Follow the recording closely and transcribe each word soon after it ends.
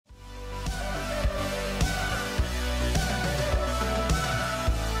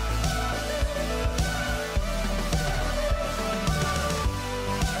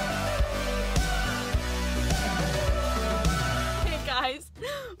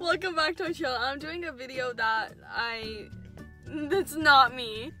Welcome back to my channel. I'm doing a video that's not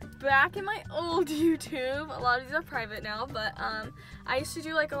me. Back in my old YouTube, a lot of these are private now, but I used to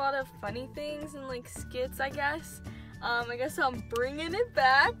do like a lot of funny things and like skits, I guess. I guess I'm bringing it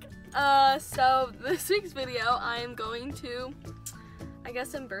back. So this week's video, I am going to, I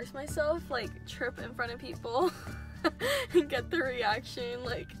guess, embarrass myself, like trip in front of people and get the reaction.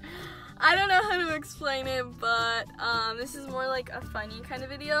 Like, I don't know how to explain it, but this is more like a funny kind of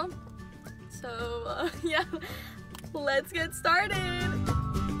video. So yeah, let's get started.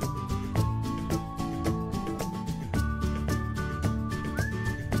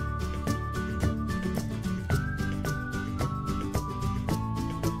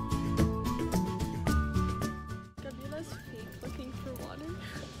 Gabriela's fake looking for water.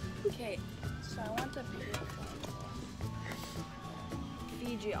 Okay, so I want the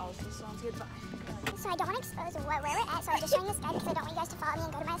Fiji also sounds good. Bye. So I don't want to expose where we're at, so I'm just showing this guide because I don't want you guys to follow me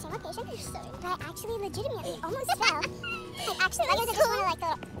and go to my same location. But I actually legitimately almost fell. I actually, like, I just want to like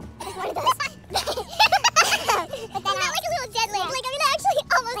one of those. But then not like a little dead limb. Like, I mean, I actually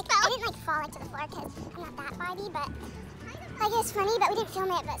almost fell. I didn't like fall into the floor because I'm not that Barbie, but like it's funny, but we didn't film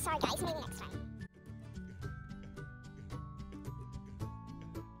it. But sorry guys, maybe next time.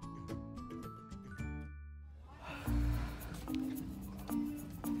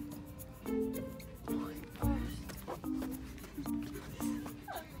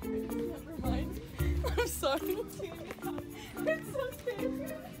 I'm sorry. It's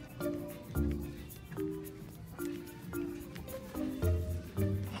okay.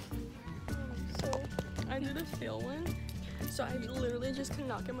 So I did a fail one. So I literally just could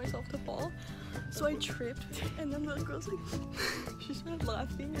not get myself to fall. So I tripped, and then the girl's like, she started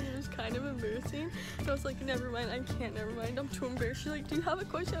laughing, and it was kind of embarrassing. And I was like, never mind, I can't, never mind. I'm too embarrassed. She's like, do you have a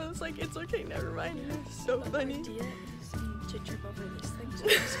question? I was like, it's okay, never mind. It was so funny. Idea is to trip over this thing, so I'm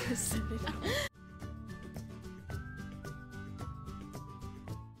just gonna set it out.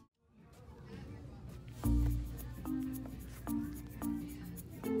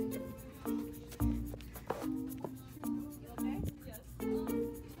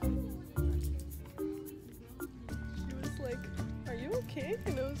 Okay,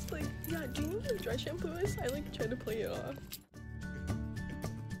 and I was like, yeah, do you know what dry shampoo is? I like tried to play it off.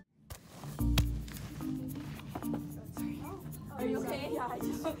 Are you okay? Yeah, I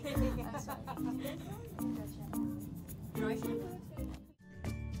just okay. Dry shampoo?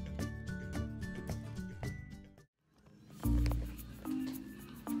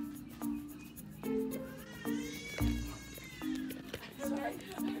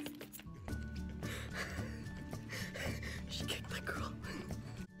 She kicked the girl.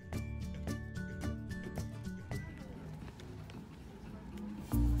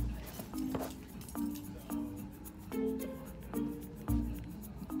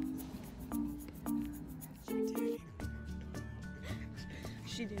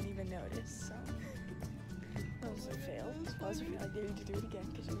 She didn't even notice, so that was a fail. I was afraid I needed to do it again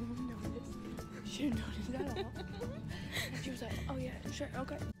because she didn't even notice. She didn't notice at all. And she was like, oh yeah, sure,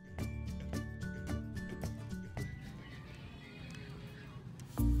 okay.